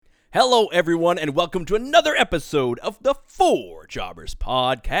Hello, everyone, and welcome to another episode of the Four Jobbers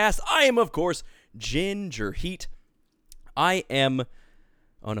Podcast. I am, of course, Ginger Heat. I am...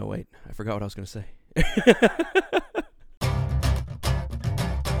 Oh, no, wait. I forgot what I was going to say.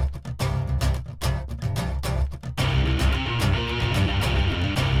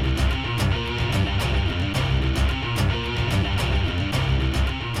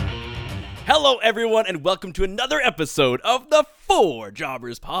 Hello, everyone, and welcome to another episode of the Four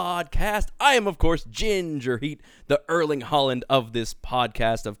Jobbers Podcast. I am, of course, Ginger Heat, the Erling Haaland of this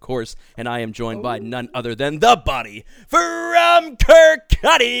podcast, of course, and I am joined by none other than the buddy from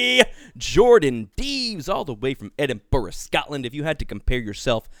Kirkcaldy, Jordan Deves, all the way from Edinburgh, Scotland. If you had to compare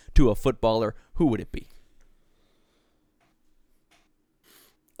yourself to a footballer, who would it be?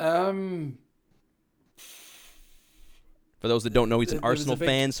 For those that don't know, he's an Arsenal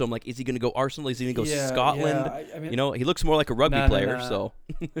fan, so I'm like, is he going to go Arsenal? Is he going to go Scotland? I mean, you know, he looks more like a rugby player, so...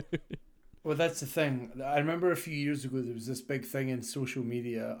 Well, that's the thing. I remember a few years ago, there was this big thing in social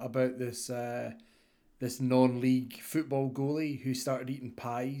media about this non-league football goalie who started eating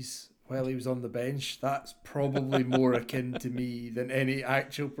pies while he was on the bench. That's probably more akin to me than any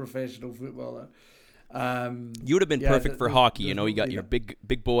actual professional footballer. You would have been perfect for hockey. You know, you got your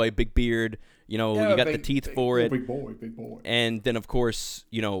big boy, big beard. You know, you got the teeth for it. Big boy. And then, of course,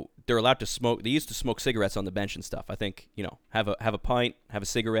 you know, they're allowed to smoke. They used to smoke cigarettes on the bench and stuff. I think, you know, have a pint, have a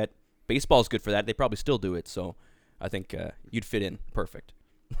cigarette. Baseball's good for that. They probably still do it. So I think you'd fit in perfect.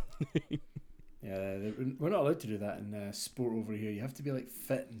 Yeah, we're not allowed to do that in sport over here. You have to be like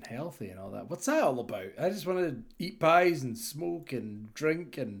fit and healthy and all that. What's that all about? I just want to eat pies and smoke and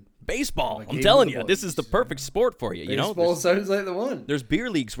drink and baseball. I'm telling you, this is the perfect sport for you. Baseball, you know, sounds like the one. There's beer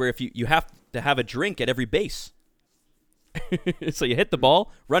leagues where if you have to have a drink at every base. So you hit the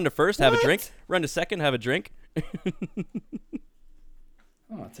ball, run to first, have a drink, run to second, have a drink.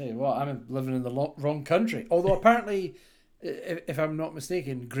 I'll tell you what, I'm living in the wrong country. Although apparently, if I'm not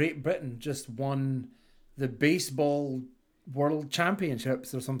mistaken, Great Britain just won the baseball world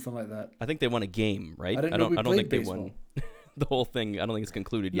championships or something like that. I think they won a game, right? I don't think they baseball. Won the whole thing. I don't think it's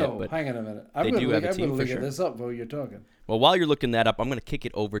concluded yet. But hang on a minute. They do have a team for sure. Look this up while you're talking. Well, while you're looking that up, I'm going to kick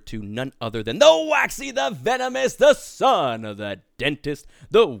it over to none other than the Waxy, the Venomous, the son of the dentist,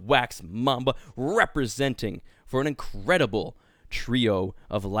 the Wax Mamba, representing for an incredible trio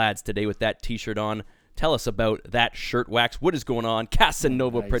of lads today with that t-shirt on. Tell us about that shirt, Wax. What is going on?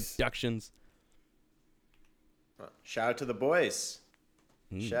 Casanova Productions. Shout out to the boys.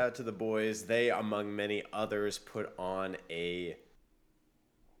 Shout out to the boys. They, among many others, put on a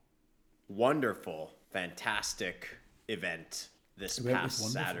wonderful, fantastic event this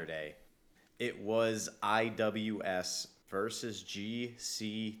past Saturday. It was IWS versus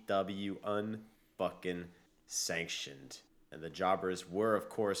GCW unfucking sanctioned. And the Jobbers were, of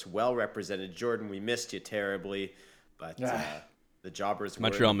course, well represented. Jordan, we missed you terribly, but the Jobbers were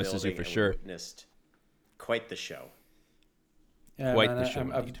Montreal misses you for sure. Witnessed quite the show. Yeah, quite the show.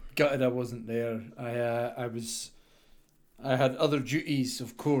 I'm gutted I wasn't there. I had other duties,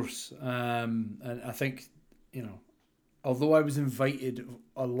 of course, and I think, you know, although I was invited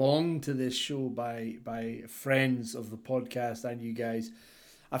along to this show by friends of the podcast and you guys,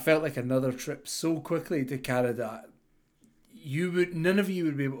 I felt like another trip so quickly to Canada. None of you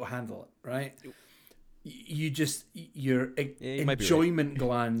would be able to handle it, right? Your enjoyment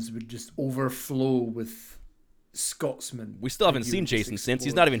glands would just overflow with Scotsmen. We still haven't seen Jason since.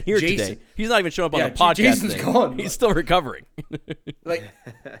 He's not even here today. He's not even showing up on the podcast. Jason's gone. He's still recovering. Like,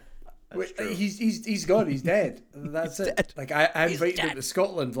 he's gone. He's dead. That's it. Dead. Like I invited him to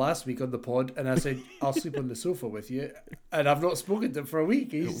Scotland last week on the pod, and I said I'll sleep on the sofa with you, and I've not spoken to him for a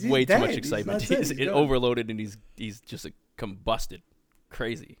week. He's way dead. Too much excitement. He's overloaded, and he's just combusted.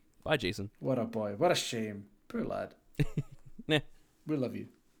 Crazy. Bye, Jason. What a boy. What a shame. Poor lad. Nah. We love you.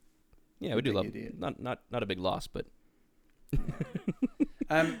 Yeah, we do love you. Not a big loss, but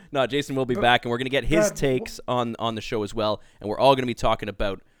no, Jason will be back, and we're gonna get his takes on the show as well, and we're all gonna be talking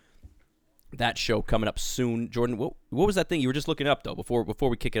about that show coming up soon. Jordan, what was that thing you were just looking up though before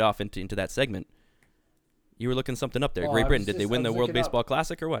we kick it off into that segment? You were looking something up there. Great Britain, did they win the World Baseball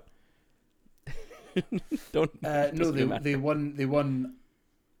Classic or what? No, they won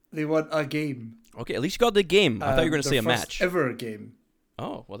a game. Okay, at least you got the game. I thought you were going to say a match. Ever game.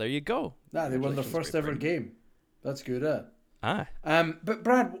 Oh, well, there you go. Nah, they won their first ever game. That's good, Ah. But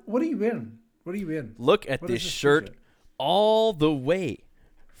Brad, what are you wearing? Look at this shirt all the way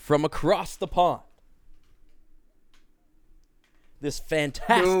from across the pond. This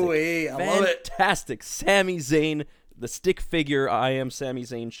fantastic, fantastic Sami Zayn, the stick figure I Am Sami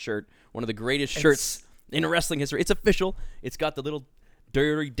Zayn shirt. One of the greatest shirts in wrestling history. It's official. It's got the little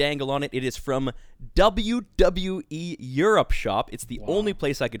dirty dangle on it. It is from WWE Europe Shop. It's the only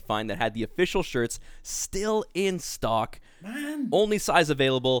place I could find that had the official shirts still in stock. Man. Only size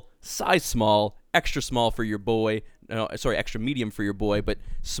available, size small, extra small for your boy. No, sorry, extra medium for your boy, but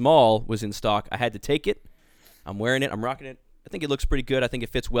small was in stock. I had to take it. I'm wearing it. I'm rocking it. I think it looks pretty good. I think it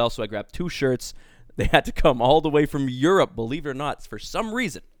fits well, so I grabbed 2 shirts. They had to come all the way from Europe, believe it or not. For some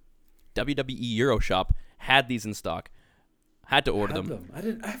reason, WWE Euro Shop had these in stock. Had to order them.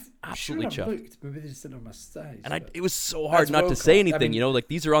 I've absolutely chuffed. Looked. Maybe they just didn't have my size. And it was so hard not to say anything, like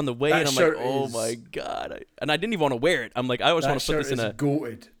these are on the way, and I'm like, oh my God. And I didn't even want to wear it. I'm like, I always want to put this in a...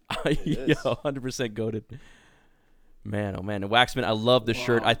 goated. Yeah, 100% goated. Man, oh man. And Waxman, I love the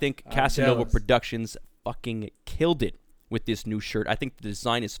shirt. I think Casanova Productions fucking killed it with this new shirt. I think the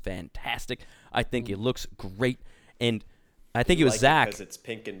design is fantastic. I think it looks great. And I think it was Zach. Because it's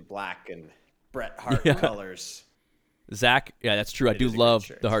pink and black and Bret Hart colors. Zach, yeah, that's true. I do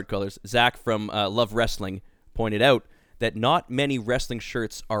love the Hart colors. Zach from Love Wrestling pointed out that not many wrestling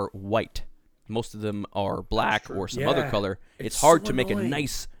shirts are white. Most of them are black or some other color. It's hard to make a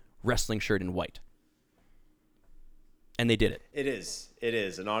nice wrestling shirt in white. And they did it. It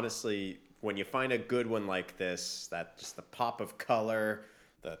is. And honestly, when you find a good one like this, that just the pop of color,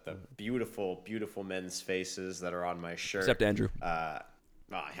 the beautiful, beautiful men's faces that are on my shirt. Except Andrew. I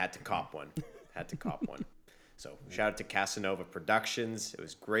had to cop one. So shout out to Casanova Productions. It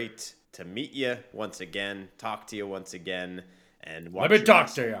was great to meet you once again, talk to you once again, and watch. Let me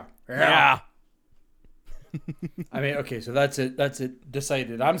talk to you. Yeah. I mean, okay, so that's it.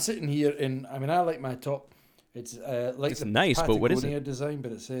 Decided. I'm sitting here I like my top. It's like it's the nice, Patagonia but what is it? Design,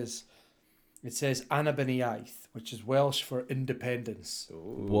 but it says Annabiniaeth, which is Welsh for independence.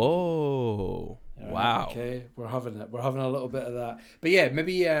 Whoa. Wow. Okay, we're having it. We're having a little bit of that. But yeah,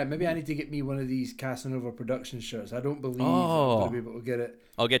 maybe I need to get me one of these Casanova Production shirts. I don't believe I'm going to be able to get it.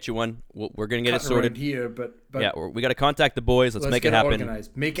 I'll get you one. We're going to get it sorted here, but yeah, we got to contact the boys. Let's make it happen.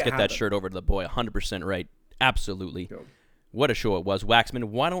 Organized. Let's get that shirt over to the boy. 100% right. Absolutely. Go. What a show it was. Waxman,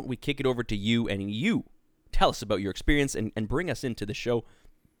 why don't we kick it over to you and you tell us about your experience and bring us into the show.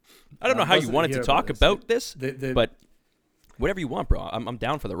 I don't know how you wanted to talk about this, but whatever you want, bro. I'm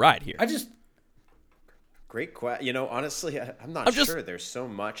down for the ride here. Great question. Honestly, I'm not sure. There's so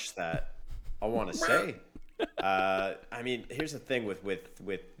much that I want to say. I mean, here's the thing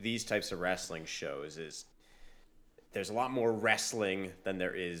with these types of wrestling shows is there's a lot more wrestling than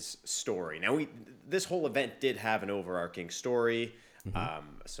there is story. Now, this whole event did have an overarching story.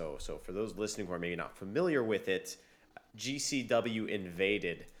 So for those listening who are maybe not familiar with it, GCW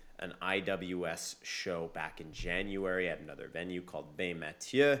invaded an IWS show back in January at another venue called Bay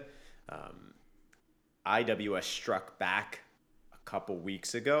Mathieu. IWS struck back a couple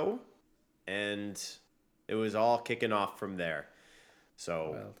weeks ago, and it was all kicking off from there.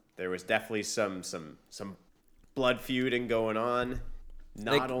 So there was definitely some blood feuding going on.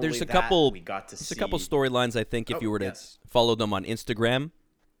 There's a couple storylines, I think, if you were to follow them on Instagram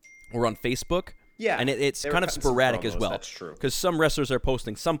or on Facebook. Yeah. And it's kind of sporadic as well. That's true. Because some wrestlers are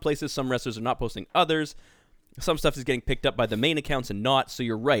posting some places, some wrestlers are not posting others. Some stuff is getting picked up by the main accounts and not. So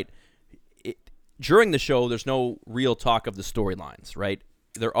you're right. During the show, there's no real talk of the storylines, right?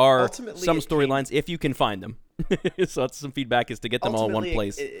 There are some storylines if you can find them. So that's some feedback is to get them all in one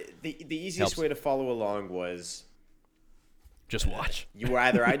place. The easiest way to follow along was just watch. You were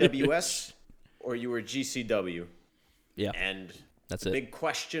either IWS or you were GCW. Yeah. And that's the big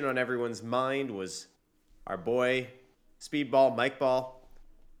question on everyone's mind was our boy Speedball, Mike Ball.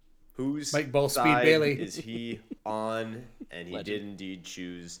 Whose Mike Ball, side Speed Bailey is he on? And he did indeed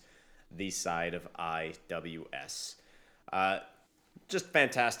choose the side of IWS. Just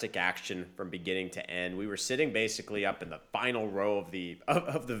fantastic action from beginning to end. We were sitting basically up in the final row of the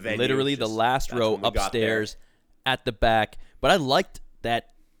venue. Literally the last row upstairs at the back. But I liked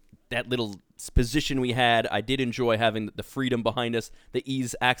that little position we had. I did enjoy having the freedom behind us, the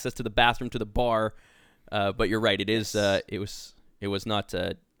ease access to the bathroom, to the bar. But you're right. It is. It was not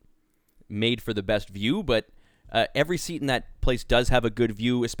made for the best view, but every seat in that place does have a good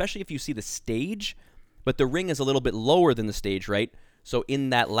view, especially if you see the stage. But the ring is a little bit lower than the stage, right? So in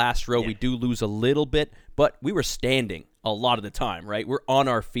that last row, we do lose a little bit, but we were standing a lot of the time, right? We're on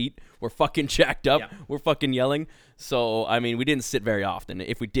our feet. We're fucking jacked up. Yeah. We're fucking yelling. So, I mean, we didn't sit very often.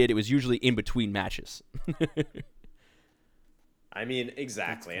 If we did, it was usually in between matches. I mean,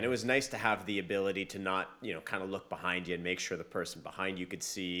 exactly. And it was nice to have the ability to not, kind of look behind you and make sure the person behind you could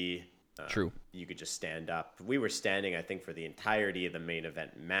see. True. You could just stand up. We were standing, I think, for the entirety of the main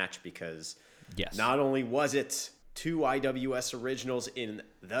event match because not only was it two IWS originals in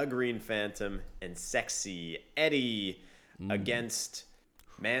the Green Phantom and Sexy Eddie against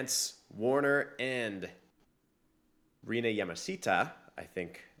Mance Warner and Rina Yamashita, I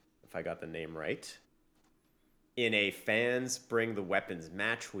think, if I got the name right. In a Fans Bring the Weapons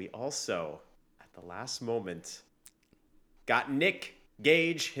match, we also, at the last moment, got Nick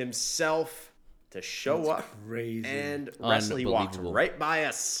Gage himself to show up and wrestle. He walked right by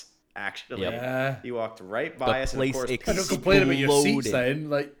us, actually. Yeah. He walked right by us. And of course, I don't complain about your seats then.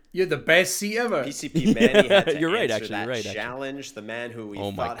 Like, you had the best seat ever. PCP Manny had to You're right, answer actually, that you're right, challenge. The man who we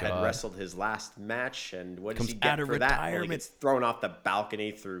thought had wrestled his last match. And what does he get for that? Well, he gets thrown off the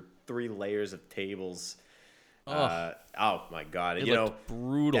balcony through 3 layers of tables. Oh my God! It looked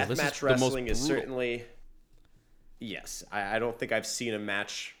brutal. Deathmatch wrestling is certainly, yes. I don't think I've seen a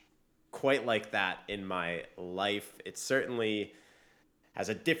match quite like that in my life. It certainly has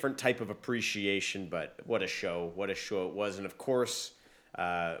a different type of appreciation, but what a show! What a show it was! And of course,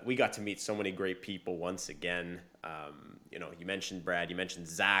 we got to meet so many great people once again. You mentioned Brad, you mentioned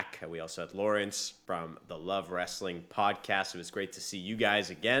Zach. We also had Lawrence from the Love Wrestling podcast. It was great to see you guys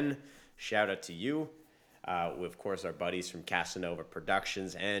again. Shout out to you. Of course, our buddies from Casanova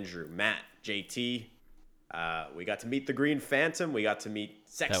Productions, Andrew, Matt, JT. We got to meet the Green Phantom. We got to meet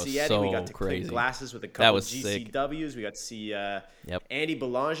Sexy Eddie. We got to clink glasses with a couple of GCWs. Sick. We got to see Andy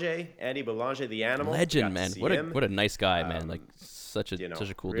Belanger. Andy Belanger, the animal. Legend, man. What a nice guy, man. Like such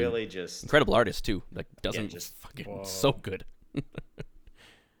a cool really dude. Just incredible artist too. Like so good.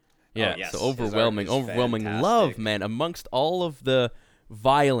 So overwhelming love, man. Amongst all of the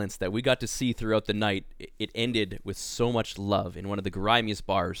violence that we got to see throughout the night, it ended with so much love in one of the grimiest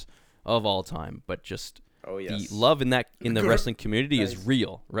bars of all time. But just the love in the wrestling community is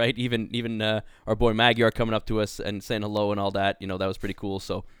real, right? Even our boy Magyar coming up to us and saying hello and all that, that was pretty cool.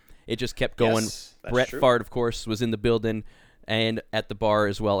 So it just kept going. Brett Fart, of course, was in the building and at the bar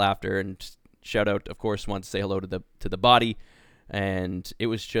as well after. And shout out, of course, wanted to say hello to the body. And it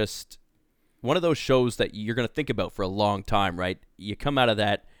was just one of those shows that you're going to think about for a long time, right? You come out of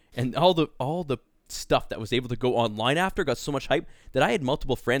that, and all the stuff that was able to go online after got so much hype that I had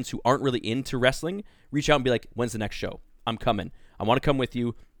multiple friends who aren't really into wrestling reach out and be like, when's the next show? I'm coming. I want to come with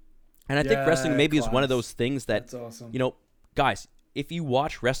you. And I think wrestling maybe is one of those things that, awesome. Guys, if you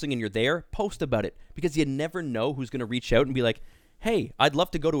watch wrestling and you're there, post about it, because you never know who's going to reach out and be like, hey, I'd love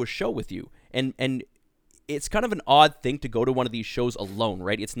to go to a show with you. And it's kind of an odd thing to go to one of these shows alone,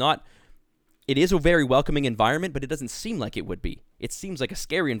 right? It is a very welcoming environment, but it doesn't seem like it would be. It seems like a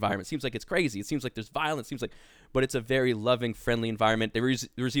scary environment. It seems like it's crazy. It seems like there's violence. But it's a very loving, friendly environment. There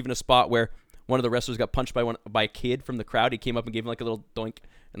was even a spot where one of the wrestlers got punched by a kid from the crowd. He came up and gave him like a little doink,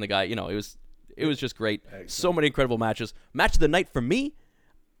 and the guy, it was just great. Excellent. So many incredible matches. Match of the night for me.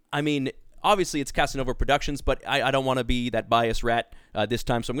 I mean, obviously it's Casanova Productions, but I don't want to be that biased rat this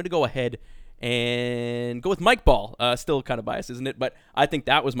time, so I'm going to go ahead and go with Mike Ball. Still kind of biased, isn't it? But I think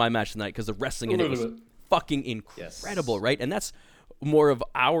that was my match tonight because the wrestling in it was fucking incredible, right? And that's more of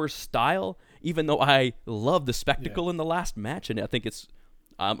our style, even though I love the spectacle in the last match. And I think it's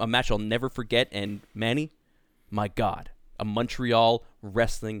a match I'll never forget. And Manny, my God, a Montreal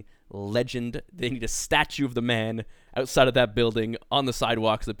wrestling legend. They need a statue of the man outside of that building on the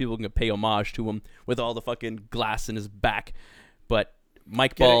sidewalk so that people can pay homage to him with all the fucking glass in his back. But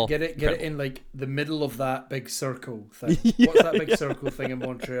Mike Ball. Get it in like the middle of that big circle thing. What's that big circle thing in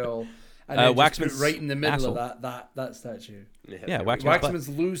Montreal? And then just put it right in the middle of that statue. Waxman's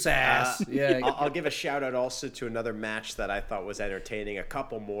loose ass. I'll give a shout out also to another match that I thought was entertaining. A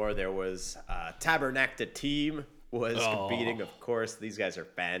couple more. There was Tabernacta Team was competing. Of course, these guys are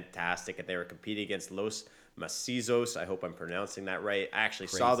fantastic, and they were competing against Los Macizos. I hope I'm pronouncing that right. I actually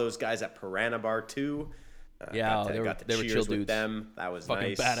saw those guys at Piranha Bar too. They were chill dudes. Them. That was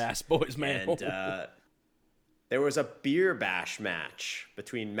fucking nice. Badass boys, man. And there was a beer bash match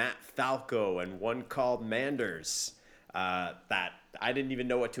between Matt Falco and one called Manders that I didn't even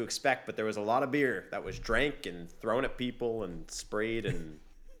know what to expect, but there was a lot of beer that was drank and thrown at people and sprayed and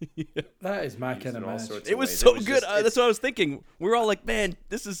that is my kind of match. It was so good. That's what I was thinking. We were all like, man,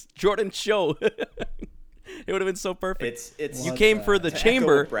 this is Jordan's show. It would have been so perfect. You came for the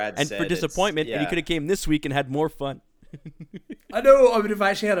chamber and for disappointment, and you could have came this week and had more fun. I know. I would have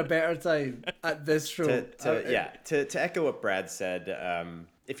actually had a better time at this show. To echo what Brad said,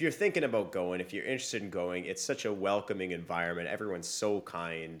 if you're thinking about going, if you're interested in going, it's such a welcoming environment. Everyone's so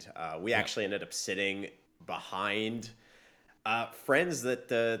kind. We actually ended up sitting behind friends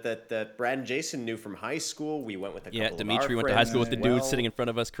that Brad and Jason knew from high school. We went with a couple Dimitri of our went to high school with the dude sitting in front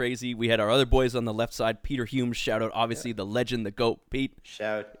of us, crazy. We had our other boys on the left side. Peter Hume, shout out, obviously the legend, the GOAT, Pete.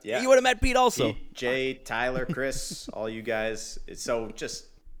 Shout, You would have met Pete also. Pete, Jay, Tyler, Chris, all you guys. So just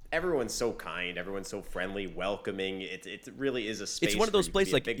everyone's so kind, everyone's so friendly, welcoming. It really is a space. It's one of those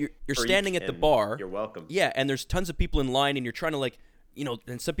places like you're standing at the bar. You're welcome. Yeah, and there's tons of people in line, and you're trying to like,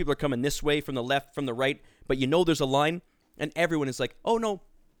 and some people are coming this way from the left, from the right, but there's a line, and everyone is like, oh no,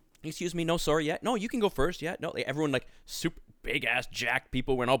 excuse me, no, sorry, yeah, no, you can go first, yeah, no, everyone like super big ass jacked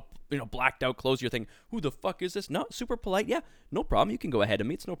people wearing all blacked out clothes. You're thinking, who the fuck is this? No, super polite, yeah, no problem, you can go ahead of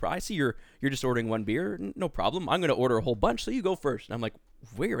me, it's no problem. I see you're just ordering one beer, no problem. I'm gonna order a whole bunch, so you go first. And I'm like,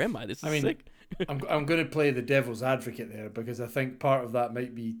 where am I? This is sick. I'm going to play the devil's advocate there because I think part of that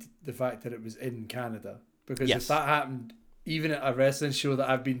might be the fact that it was in Canada. Because if that happened, even at a wrestling show that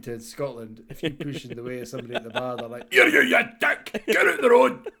I've been to in Scotland, if you push in the way of somebody at the bar, they're like, "Here, you dick! Get out the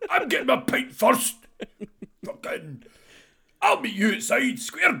road! I'm getting my pint first. Fucking, I'll meet you outside.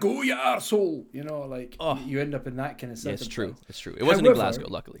 Square go, you arsehole." You end up in that kind of situation. Yeah, it's true. It's true. It wasn't in Glasgow,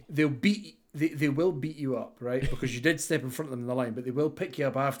 luckily. They will beat you up, right? Because you did step in front of them in the line, but they will pick you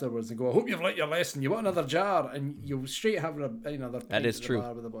up afterwards and go, "I hope you've learnt your lesson. You want another jar?" And you'll straight have another pint that is at true. the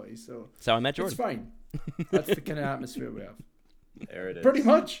bar with the boys. So that's how I met Jordan. It's fine. That's the kind of atmosphere we have. There it is. Pretty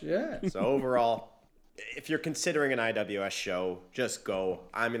much, yeah. So overall, if you're considering an IWS show, just go.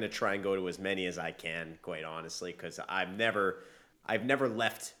 I'm going to try and go to as many as I can, quite honestly, because I've never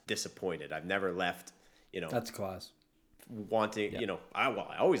left disappointed. I've never left, That's class. Wanting,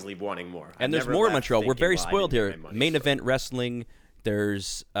 I always leave wanting more. And there's more in Montreal. We're very spoiled here. Main event wrestling.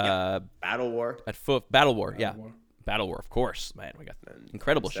 There's Battle War Battle War, yeah. Battle War, of course, man. We got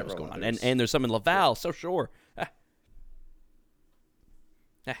incredible shows going on, and there's some in Laval. So sure.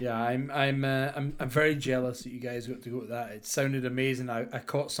 Yeah, I'm very jealous that you guys got to go to that. It sounded amazing. I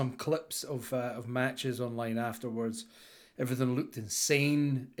caught some clips of matches online afterwards. Everything looked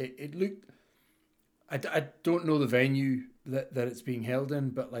insane. It looked. I don't know the venue that it's being held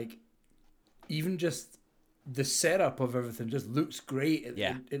in, but like, even just the setup of everything just looks great.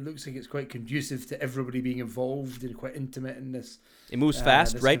 It looks like it's quite conducive to everybody being involved and quite intimate in this. It moves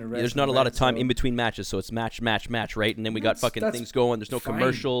fast, right? Kind of There's not a lot of time in between matches, so it's match, right? And then we got fucking things going. There's no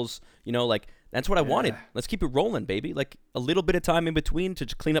commercials, like that's what I wanted. Let's keep it rolling, baby. Like a little bit of time in between to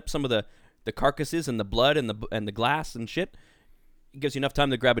clean up some of the carcasses and the blood and the glass and shit. It gives you enough time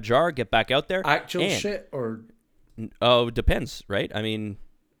to grab a jar, get back out there. Actual shit or? Oh, it depends, right? I mean,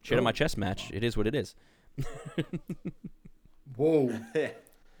 shit on my chest match. It is what it is. Whoa.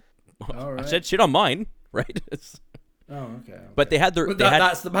 All right. I said shit on mine, right? Okay. But they had their.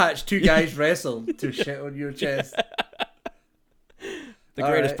 That's the match. Two guys wrestled to shit on your chest. The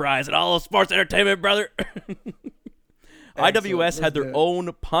greatest prize in all of sports entertainment, brother. IWS had their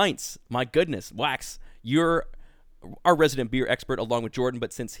own pints. My goodness, Wax, you're our resident beer expert along with Jordan,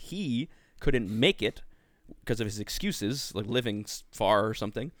 but since he couldn't make it because of his excuses, like living far or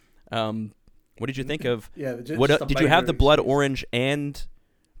something, what did you think of? Did you have the blood orange and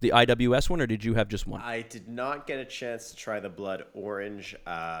the IWS one, or did you have just one? I did not get a chance to try the blood orange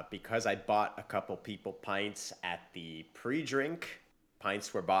because I bought a couple people pints at the pre-drink.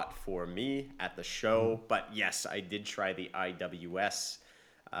 Pints were bought for me at the show, but yes, I did try the IWS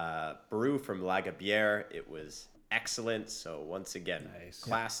brew from Lagabière. It was excellent. So once again,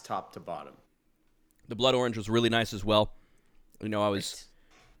 class top to bottom. The blood orange was really nice as well. I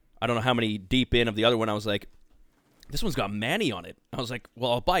don't know how many deep in of the other one. I was like, this one's got Manny on it. I was like,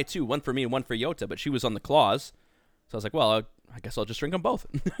 well, I'll buy two, one for me and one for Yota, but she was on the clause. So I was like, well, I guess I'll just drink them both.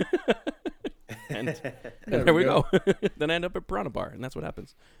 and there we go. Then I end up at Piranha Bar, and that's what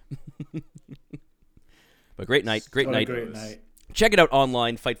happens. But great night. Great night. Check it out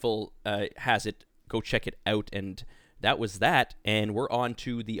online. Fightful has it. Go check it out. And that was that. And we're on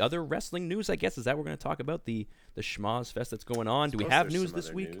to the other wrestling news, I guess. Is that what we're going to talk about? The Schmoz Fest that's going on. Do we have news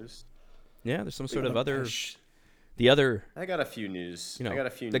this week? Yeah, there's some sort of other... The other... I got a few news. I got a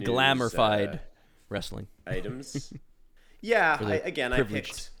few the news, glamorified wrestling. Items. Yeah, I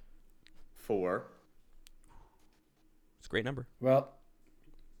picked 4. It's a great number. Well...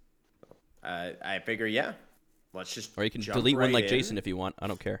 I figure, let's just Or you can delete one like Jason if you want. I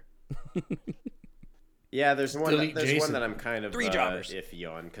don't care. Yeah, there's one that I'm kind of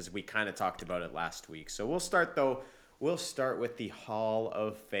iffy on because we kind of talked about it last week. So we'll start with the Hall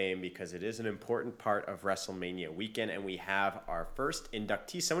of Fame because it is an important part of WrestleMania weekend, and we have our first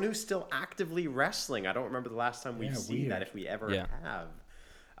inductee, someone who's still actively wrestling. I don't remember the last time we've seen that, if we ever have.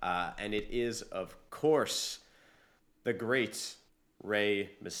 And it is, of course, the great Rey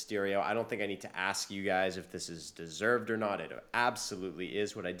Mysterio. I don't think I need to ask you guys if this is deserved or not. It absolutely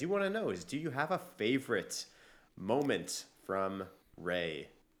is. What I do want to know is, do you have a favorite moment from Rey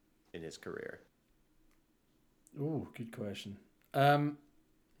in his career? Oh, good question. I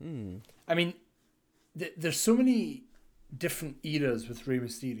mean, there's so many different eras with Rey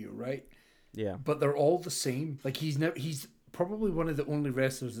Mysterio, right? Yeah. But they're all the same. Like he's probably one of the only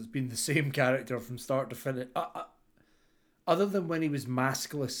wrestlers that's been the same character from start to finish. Other than when he was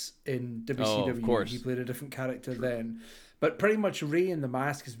maskless in WCW, of course. he played a different character then. But pretty much Rey in the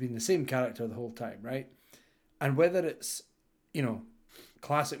mask has been the same character the whole time, right? And whether it's,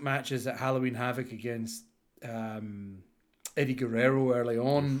 classic matches at Halloween Havoc against Eddie Guerrero early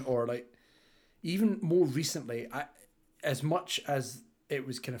on, or like even more recently, as much as it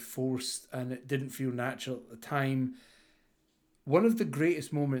was kind of forced and it didn't feel natural at the time, one of the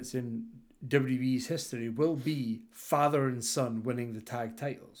greatest moments in WWE's history will be father and son winning the tag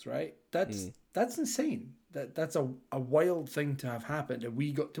titles, right? That's insane. That's a wild thing to have happened, and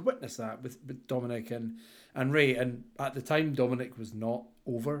we got to witness that with Dominic and Rey. And at the time, Dominic was not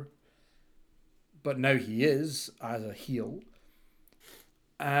over, but now he is as a heel.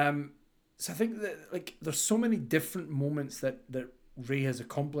 So I think that there's so many different moments that Rey has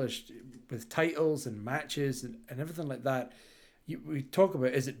accomplished with titles and matches and everything like that. We talk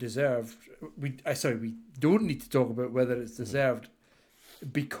about, is it deserved? We don't need to talk about whether it's deserved,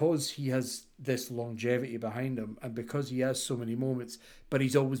 because he has this longevity behind him and because he has so many moments, but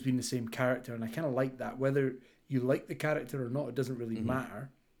he's always been the same character. And I kind of like that. Whether you like the character or not, it doesn't really matter.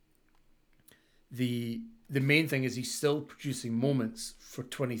 The main thing is he's still producing moments for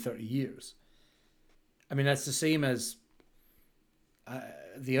 20, 30 years. I mean, that's the same as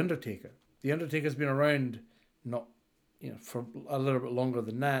The Undertaker. The Undertaker's been around for a little bit longer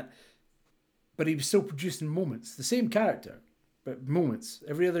than that, but he was still producing moments. The same character, but moments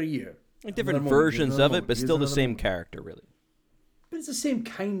every other year. Like different versions of it, but still the same character, really. But it's the same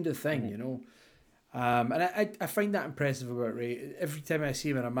kind of thing, And I find that impressive about Rey. Every time I see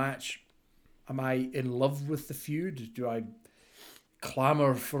him in a match, am I in love with the feud? Do I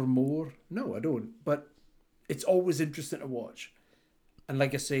clamor for more? No, I don't. But it's always interesting to watch. And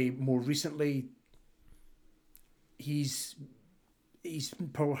like I say, more recently, he's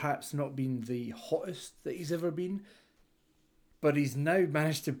perhaps not been the hottest that he's ever been, but he's now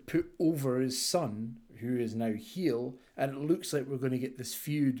managed to put over his son, who is now heel, and it looks like we're going to get this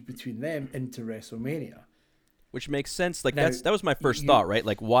feud between them into WrestleMania. Which makes sense. Like, that was my first thought, right?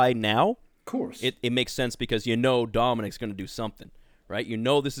 Like, why now? Of course. It makes sense because Dominic's going to do something, right?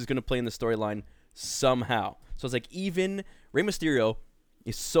 This is going to play in the storyline somehow. So it's like, even Rey Mysterio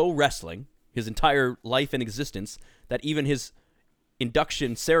is so wrestling his entire life and existence that even his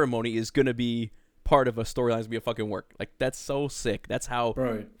induction ceremony is going to be part of a storyline. Is going to be a fucking work. Like, that's so sick. That's how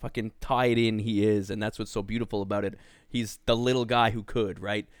fucking tied in he is, and that's what's so beautiful about it. He's the little guy who could,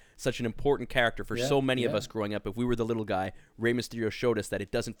 right? Such an important character for so many of us growing up. If we were the little guy, Rey Mysterio showed us that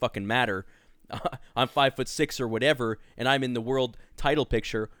it doesn't fucking matter. I'm 5'6" or whatever, and I'm in the world title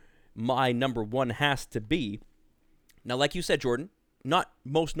picture. My number one has to be. Now, like you said, Jordan, not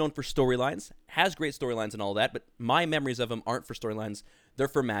most known for storylines, has great storylines and all that, but my memories of him aren't for storylines. They're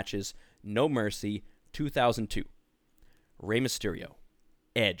for matches. No Mercy, 2002. Rey Mysterio,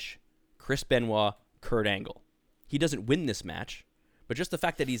 Edge, Chris Benoit, Kurt Angle. He doesn't win this match, but just the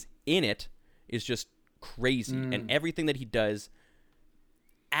fact that he's in it is just crazy. And everything that he does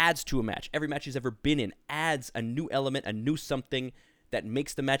adds to a match. Every match he's ever been in adds a new element, a new something that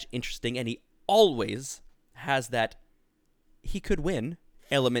makes the match interesting, and he always has that he could win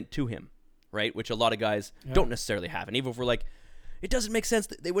element to him, right? Which a lot of guys don't necessarily have. And even if we're like, it doesn't make sense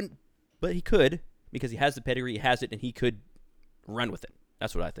that they wouldn't, but he could, because he has the pedigree, he has it, and he could run with it.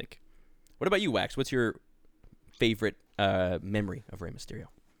 That's what I think. What about you, Wax? What's your favorite memory of Rey Mysterio?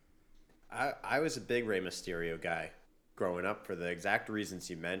 I was a big Rey Mysterio guy growing up for the exact reasons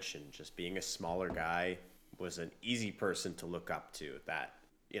you mentioned. Just being a smaller guy was an easy person to look up to. That,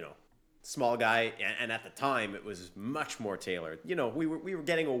 small guy, and at the time it was much more tailored. We were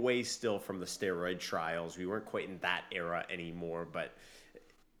getting away still from the steroid trials. We weren't quite in that era anymore, but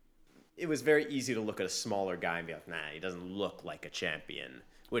it was very easy to look at a smaller guy and be like, nah, he doesn't look like a champion,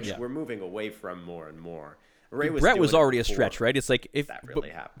 which we're moving away from more and more. Brett was already a stretch, right? It's like, if that really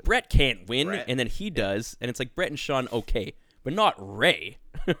happened, Brett can't win, and then he does, and it's like Brett and Sean, okay, but not Rey.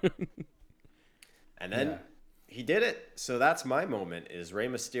 And then he did it. So that's my moment, is Rey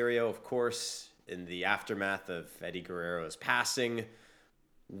Mysterio, of course, in the aftermath of Eddie Guerrero's passing,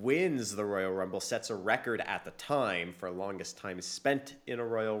 wins the Royal Rumble, sets a record at the time for longest time spent in a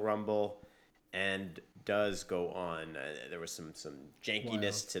Royal Rumble, and does go on. There was some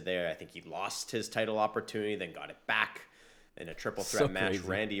jankiness to there. I think he lost his title opportunity, then got it back in a triple threat match. Crazy.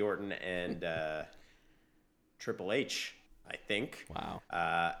 Randy Orton and Triple H, I think.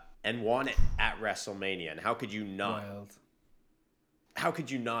 Wow. And won it at WrestleMania. And how could you not? Wild. How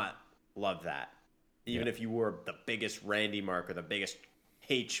could you not love that? Even if you were the biggest Randy mark or the biggest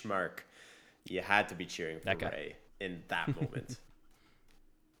H mark, you had to be cheering for Ray in that moment.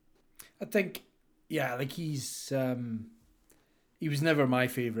 I think, like he was never my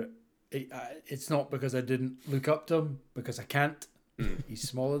favorite. It's not because I didn't look up to him, because I can't. He's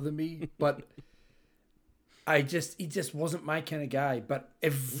smaller than me, but he just wasn't my kind of guy. But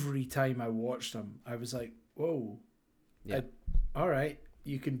every time I watched him, I was like, whoa, all right,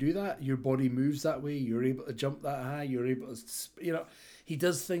 you can do that. Your body moves that way. You're able to jump that high. You're able to, he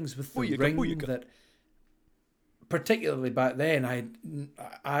does things with the ring that, particularly back then,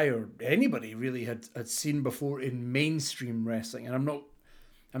 I or anybody really had seen before in mainstream wrestling. And I'm not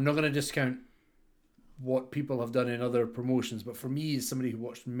going to discount what people have done in other promotions, but for me, as somebody who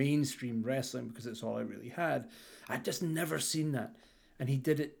watched mainstream wrestling because it's all I really had, I'd just never seen that, and he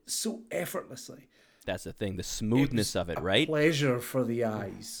did it so effortlessly. That's the thing, the smoothness of it, right? Pleasure for the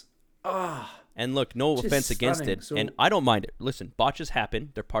eyes. And look, no offense against it, and I don't mind it. Listen, botches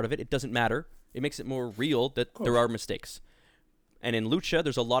happen; they're part of it. It doesn't matter. It makes it more real that there are mistakes. And in lucha,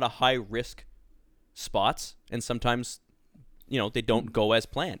 there's a lot of high risk spots, and sometimes, they don't go as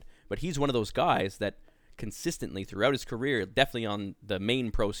planned. But he's one of those guys that consistently throughout his career, definitely on the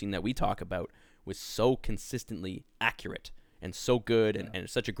main pro scene that we talk about, was so consistently accurate and so good and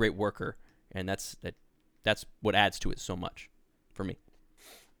such a great worker. And that's what adds to it so much for me.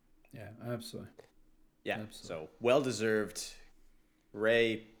 Yeah, absolutely. Yeah, absolutely. So well-deserved.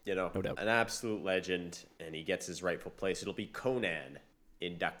 Ray, no doubt, an absolute legend, and he gets his rightful place. It'll be Conan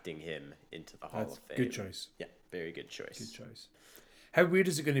inducting him into the Hall of Fame. Good choice. Yeah, very good choice. Good choice. How weird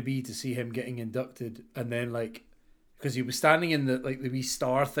is it going to be to see him getting inducted and then because he was standing in the wee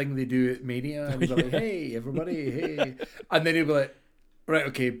star thing they do at Mania, and he's like, hey, everybody, hey. And then he'll be like, right,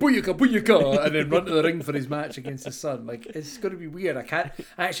 okay, booyaka, booyaka, and then run to the ring for his match against his son. It's going to be weird. I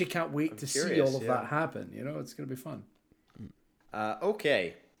actually can't wait to see all of that happen. It's going to be fun.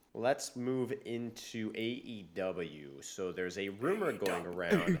 Okay, let's move into AEW. So there's a rumor going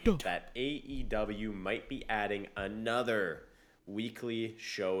around that AEW might be adding another weekly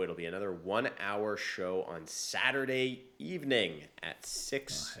show. It'll be another 1 hour show on Saturday evening at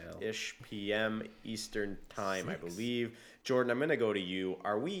 6-ish p.m. Eastern time, I believe. Jordan, I'm going to go to you.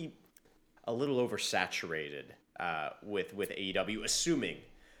 Are we a little oversaturated with AEW, assuming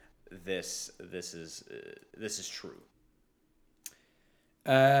this is true?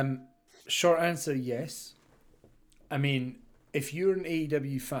 Short answer, yes. I mean, if you're an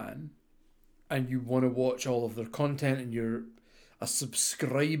AEW fan and you want to watch all of their content and you're a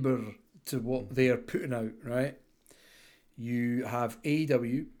subscriber to what they are putting out, right? You have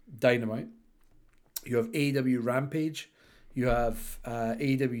AEW Dynamite, you have AEW Rampage, you have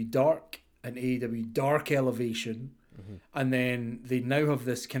AEW Dark and AEW Dark Elevation, and then they now have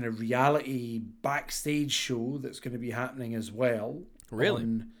this kind of reality backstage show that's going to be happening as well.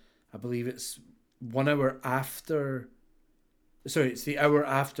 Really? I believe it's 1 hour after. Sorry, it's the hour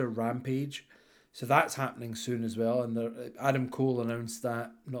after Rampage. So that's happening soon as well. And Adam Cole announced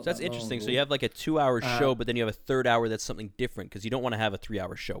that. So that's interesting. So you have like a 2 hour show, but then you have a third hour that's something different because you don't want to have a 3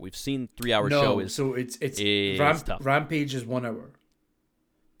 hour show. We've seen 3 hour show is. So it's Rampage is 1 hour.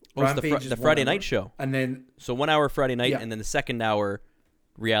 Oh, it's the Friday night show. And then. So 1 hour Friday night, and then the second hour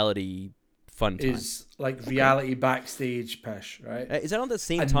reality fun time. Is like reality backstage pish, right? Is that on the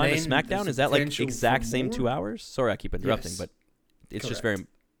same time as SmackDown? Is that like exact same 2 hours? Sorry, I keep interrupting, but it's just very.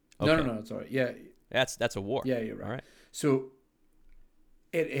 Okay. No, it's all right. Yeah. That's a war. Yeah, you're right. All right. So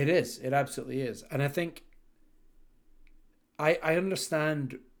it is. It absolutely is. And I think I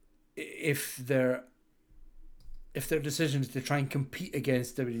understand if their decision is to try and compete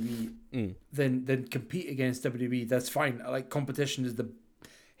against WWE, then compete against WWE. That's fine. Like, competition is the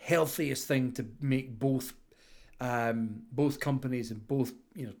healthiest thing to make both companies and both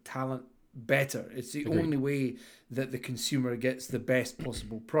talent better. It's the only way that the consumer gets the best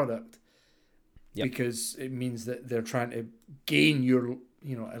possible product, because it means that they're trying to gain your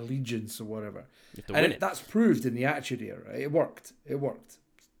allegiance or whatever. And that's proved in the Attitude Era. Right? It worked.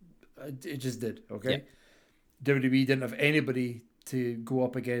 It just did. Okay. WWE didn't have anybody to go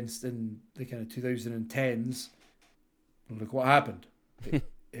up against in the kind of 2010s. Look what happened.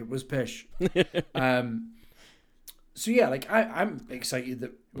 It was pish. So yeah, like I'm excited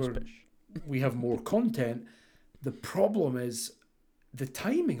that we have more content. The problem is the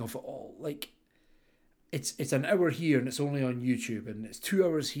timing of it all. Like, it's an hour here and it's only on YouTube, and it's 2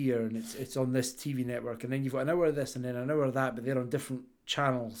 hours here and it's on this TV network, and then you've got an hour of this and then an hour of that, but they're on different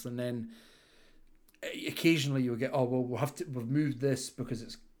channels, and then occasionally you'll get, we've moved this because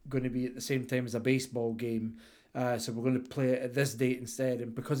it's going to be at the same time as a baseball game, so we're going to play it at this date instead,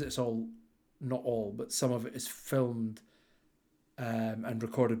 and because it's all not all, but some of it is filmed and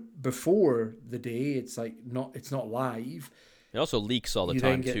recorded before the day. It's like it's not live. It also leaks all the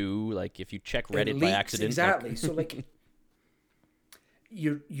time too. Like if you check Reddit by accident, exactly. So like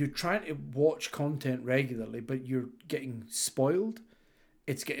you're trying to watch content regularly, but you're getting spoiled.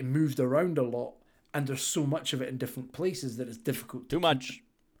 It's getting moved around a lot, and there's so much of it in different places that it's difficult to keep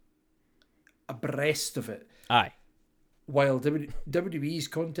abreast of it. Aye. While WWE's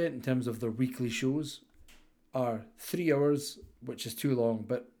content in terms of their weekly shows are 3 hours, which is too long,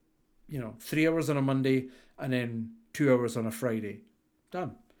 but 3 hours on a Monday and then 2 hours on a Friday.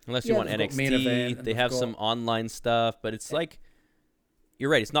 Done. Unless you want NXT, they have some online stuff, but it's like,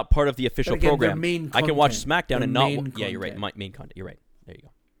 you're right, it's not part of the official program. I can watch SmackDown and not... Yeah, you're right, main content. You're right. There you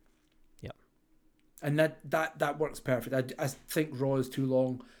go. Yep. And that works perfect. I think Raw is too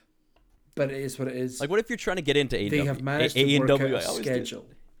long, but it is what it is. Like, what if you're trying to get into AEW? They have managed to work out a schedule.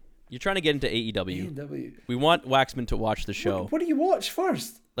 You're trying to get into AEW. We want Waxman to watch the show. What do you watch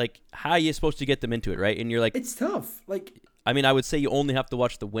first? Like, how are you supposed to get them into it, right? And you're like... It's tough. Like, I mean, I would say you only have to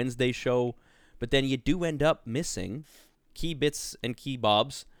watch the Wednesday show, but then you do end up missing key bits and key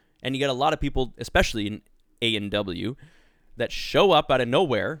bobs, and you get a lot of people, especially in AEW, that show up out of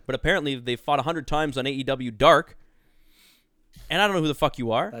nowhere, but apparently they fought 100 times on AEW Dark, and I don't know who the fuck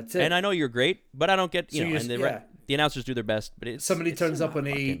you are. That's it. And I know you're great, but I don't get, the announcers do their best, but somebody turns up on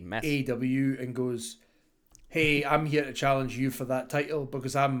AEW and goes, hey, I'm here to challenge you for that title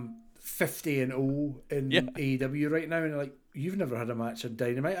because I'm 50-0 in AEW right now, and you're like, you've never had a match on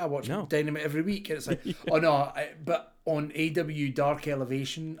Dynamite. I watch Dynamite every week, and it's like, oh no, but on AEW Dark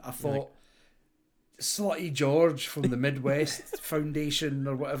Elevation, I thought Slutty George from the Midwest Foundation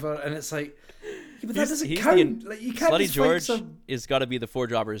or whatever, and it's like, but that doesn't count. Like, you can't. Slutty George is got to be the Four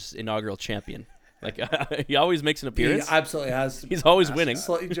Jobbers inaugural champion. Like, he always makes an appearance. He absolutely has. He's always winning.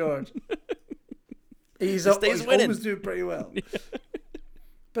 Slutty George. He's always doing pretty well.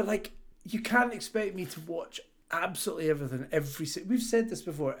 But like, you can't expect me to watch absolutely everything we've said this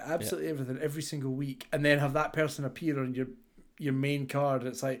before, absolutely everything every single week, and then have that person appear on your main card.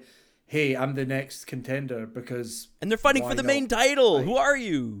 It's like, hey, I'm the next contender because... And they're fighting for the main title. Like, who are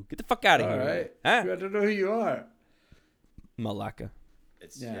you? Get the fuck out of here. All right. Huh? I don't know who you are. Malaka.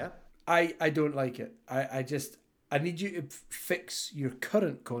 I don't like it. I need you to fix your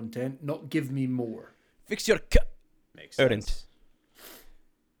current content, not give me more. Fix your Makes sense.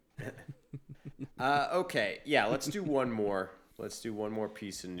 Okay, let's do one more. Let's do one more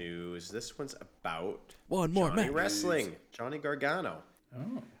piece of news. This one's about Johnny Wrestling. Johnny Gargano.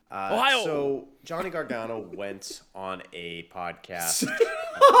 Oh. Ohio. So Johnny Gargano went on a podcast.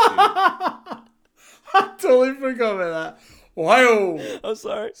 I totally forgot about that. Ohio. I'm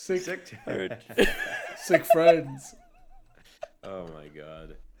sorry. Sick friends. Oh my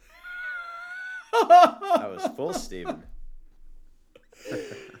god. That was full Steven.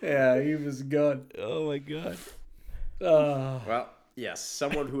 Yeah, he was gone. Oh my god. Well, yes,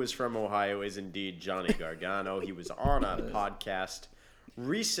 someone who is from Ohio is indeed Johnny Gargano. He was on a podcast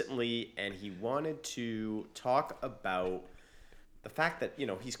recently, and he wanted to talk about the fact that,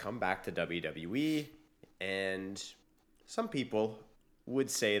 he's come back to WWE, and some people would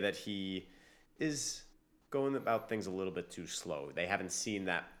say that he is going about things a little bit too slow. They haven't seen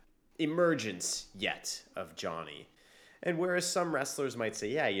that emergence yet of Johnny. And whereas some wrestlers might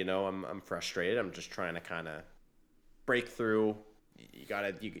say, I'm frustrated. I'm just trying to kind of break through.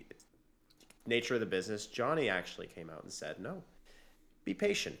 Nature of the business. Johnny actually came out and said, no, be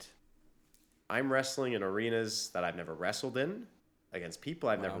patient. I'm wrestling in arenas that I've never wrestled in, against people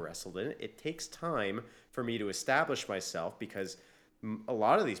I've never wrestled in. It takes time for me to establish myself because a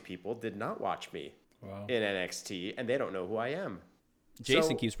lot of these people did not watch me in NXT, and they don't know who I am.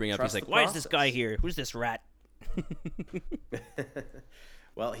 Jason keeps bringing up, he's like, why is this guy here? Who's this rat?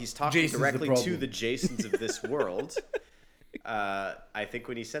 Well, he's talking directly to the Jasons of this world. I think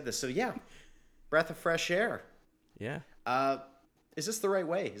when he said this. So breath of fresh air. Yeah. Is this the right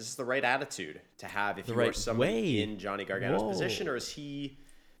way? Is this the right attitude to have if you are somebody in Johnny Gargano's position, or is he?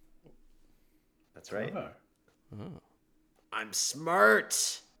 That's right. I'm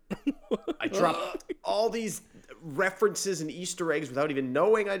smart. I dropped all these references and Easter eggs without even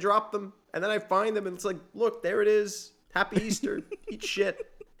knowing I dropped them, and then I find them, and it's like, look, there it is. Happy Easter. Eat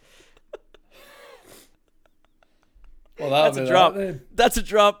shit. Well, that's a drop. That's a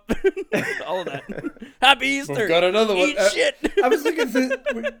drop. All of that. Happy Easter. We've got another one. Eat shit. I was looking through.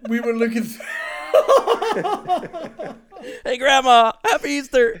 We were looking through. Hey, Grandma. Happy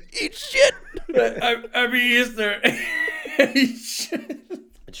Easter. Eat shit. Happy Easter. Eat shit.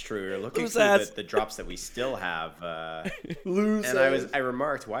 It's true. We were looking Loose through ass. the drops that we still have, Loose and ass. I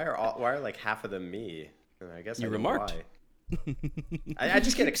remarked, why are like half of them me? And I guess You I know remarked? why. I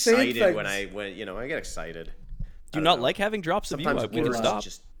just get keep saying excited when things. I get excited. Do I you don't not know. like having drops of you? Sometimes We can words stop.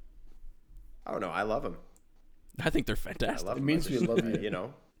 just. I don't know. I love them. I think they're I fantastic. love It 'em. means we love you. You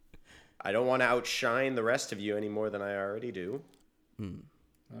know, I don't want to outshine the rest of you any more than I already do. All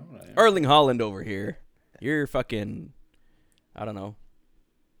right. Erling Holland over here. You're fucking, I don't know,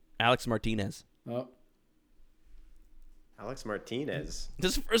 Alex Martinez. Oh, Alex Martinez.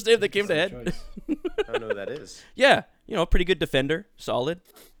 This is the first name that came to head. choice. I don't know who that is. Yeah, pretty good defender, solid.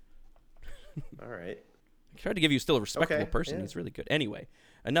 All right. I tried to give you still a respectable Okay, person. yeah. He's really good. Anyway,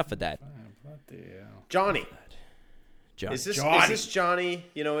 enough of that. Bloody hell. Johnny. John. Is this Johnny?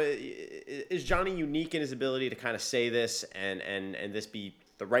 Is Johnny unique in his ability to kind of say this and this be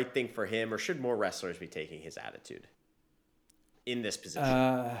the right thing for him, or should more wrestlers be taking his attitude in this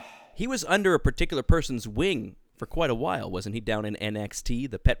position? He was under a particular person's wing for quite a while, wasn't he? Down in NXT,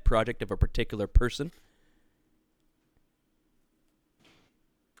 the pet project of a particular person.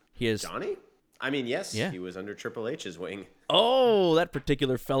 He is. Johnny? I mean, yes, Yeah. he was under Triple H's wing. Oh, that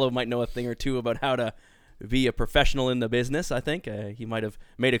particular fellow might know a thing or two about how to be a professional in the business, I think. He might have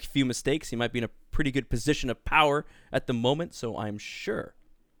made a few mistakes. He might be in a pretty good position of power at the moment, so I'm sure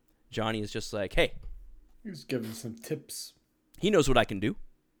Johnny is just like, hey, He was giving some tips. he knows what I can do,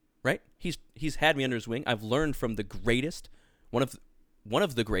 right? He's had me under his wing. I've learned from the greatest, one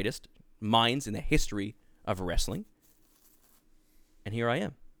of the greatest minds in the history of wrestling, and here I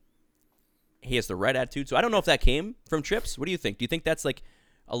am. He has the right attitude. So I don't know if that came from Trips. What do you think? Do you think that's like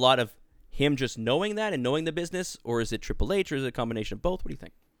a lot of him just knowing that and knowing the business, or is it Triple H, or is it a combination of both? What do you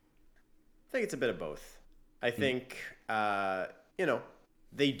think? I think it's a bit of both. I think,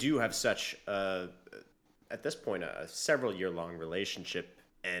 they do have such, at this point, a several-year-long relationship,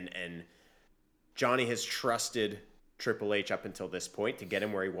 and Johnny has trusted Triple H up until this point to get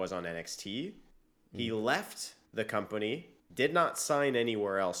him where he was on NXT. He left the company, did not sign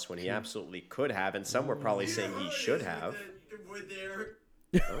anywhere else when he absolutely could have, and some were probably saying he should have.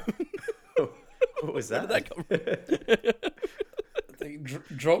 What was that? Where did that come from? I think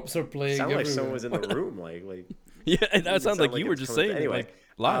drops are playing. Sound like everywhere. someone was in the room, like Yeah, that it sounds like you were it's just coming- saying anyway. like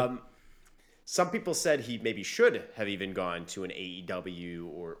loud. Some people said he maybe should have even gone to an AEW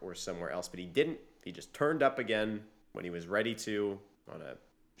or somewhere else, but he didn't. He just turned up again when he was ready to on a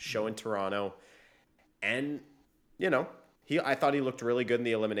show in Toronto, and I thought he looked really good in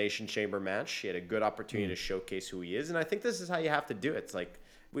the Elimination Chamber match. He had a good opportunity to showcase who he is, and I think this is how you have to do it. It's like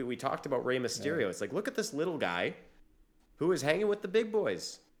we talked about Rey Mysterio. It's like, look at this little guy who is hanging with the big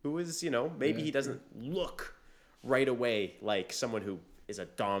boys, who is, maybe he doesn't look right away like someone who is a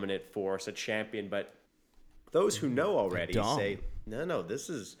dominant force, a champion, but those who know already say, no, this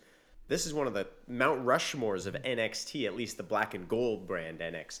is one of the Mount Rushmores of NXT, at least the black and gold brand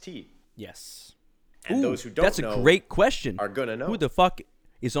NXT. Yes. And those who don't that's know a great question. are gonna know. Who the fuck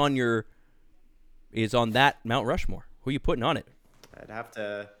is on that Mount Rushmore? Who are you putting on it? I'd have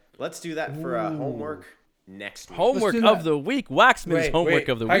to. Let's do that for homework next week. Homework do of that. the week. Waxman's homework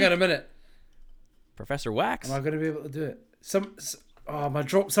of the week. Hang on a minute. Professor Wax. Am I going to be able to do it? My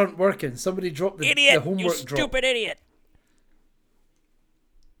drops aren't working. Somebody dropped the Idiot! homework You drop. stupid idiot!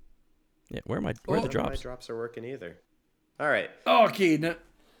 Yeah, where are the None of my drops? drops are working either. All right. Okay, none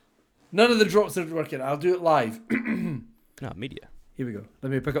of the drops are working. I'll do it live. No, media. Here we go.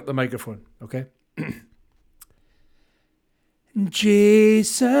 Let me pick up the microphone, okay?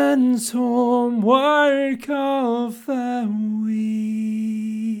 Jason's homework of the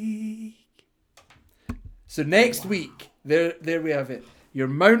week. So next week, there we have it. Your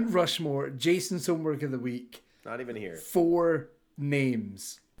Mount Rushmore, Jason's homework of the week. Not even here. 4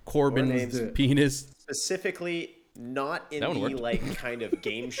 names. Corbin's names. penis. Specifically, not in That one the worked. like kind of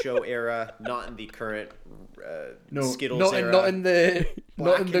game show era, not in the current Skittles not era. not in the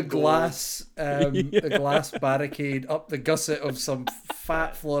Black and gold. glass the glass barricade up the gusset of some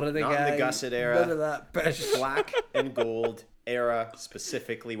fat Florida Not in guy. the gusset era. None of that pish. Black and gold era,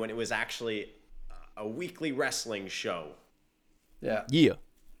 specifically when it was actually a weekly wrestling show. Yeah, Yeah.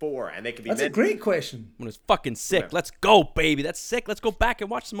 And they could be that's a great question. When it's fucking sick. Yeah. Let's go, baby. That's sick. Let's go back and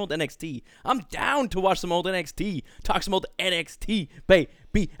watch some old NXT. I'm down to watch some old NXT. Talk some old NXT,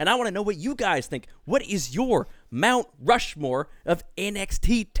 baby. And I want to know what you guys think. What is your Mount Rushmore of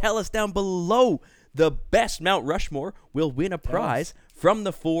NXT? Tell us down below. The best Mount Rushmore will win a prize from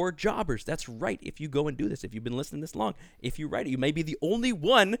the 4 jobbers. That's right. If you go and do this, if you've been listening this long, if you write it, you may be the only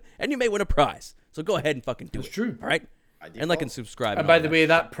one, and you may win a prize. So go ahead and fucking do it. true. All right? And like and subscribe. And by the way,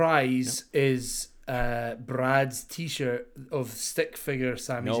 that prize is Brad's T-shirt of stick figure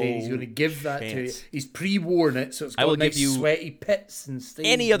Sami No Zayn. He's going to give that to you. chance. He's pre-worn it, so it's I will got nice give you sweaty pits and stains.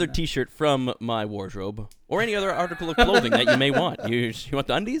 Any other and that. T-shirt T-shirt from my wardrobe, or any other article of clothing that you may want. You want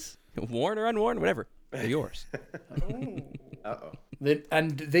the undies? Worn or unworn, whatever. They're yours. Uh-oh. They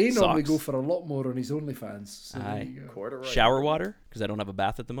normally Socks. go for a lot more on his OnlyFans. So there Aye. you go. Corduroy. Shower water, because I don't have a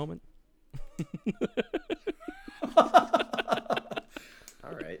bath at the moment.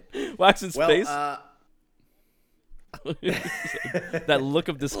 All right. Waxman's Well, face. That look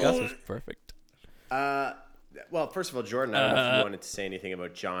of disgust was perfect. well, first of all, Jordan, I don't know if you wanted to say anything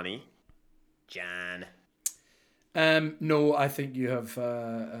about Johnny. John. No, I think you have.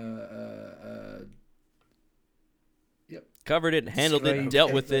 Yep. Covered it, handled it, Described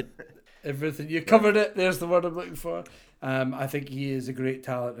dealt with it. Everything. You covered it. There's the word I'm looking for. I think he is a great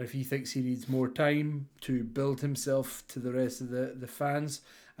talent. If he thinks he needs more time to build himself to the rest of the fans,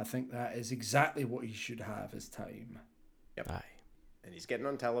 I think that is exactly what he should have, is time. Yep. Aye. And he's getting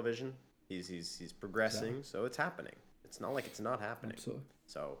on television. He's progressing, so it's happening. It's not like it's not happening. Absolutely.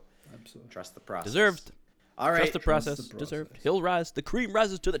 So Absolutely. trust the process. Deserved. All right. Trust the process. the process. Deserved. He'll rise. The cream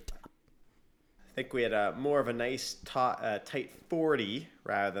rises to the top. I think we had more of a nice tight 40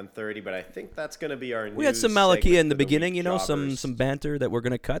 rather than 30, but I think that's going to be our We had some news Malachi segment in the for beginning, week, you know, jobbers. some banter that we're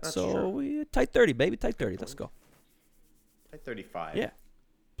gonna cut. That's So true. we tight 30, baby, tight 30. Let's go. Tight 35. Yeah.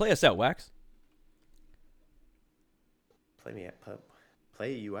 Play us out, Wax.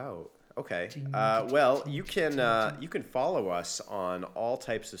 Play you out. Okay. Well, you can follow us on all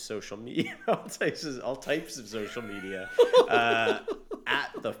types of social media, all types of social media.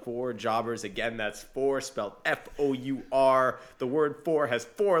 At the Four Jobbers. Again, that's four spelled F-O-U-R. The word four has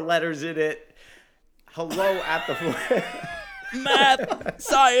 4 letters in it. Hello at the four. Math,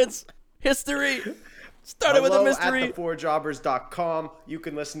 science, history. Started with a mystery. At thefourjobbers.com. You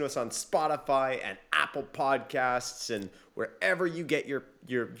can listen to us on Spotify and Apple Podcasts and wherever you get your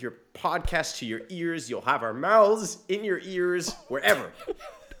podcasts to your ears. You'll have our mouths in your ears, wherever.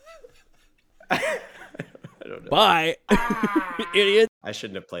 I don't know. Bye, idiot. I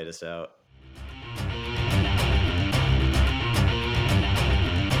shouldn't have played us out.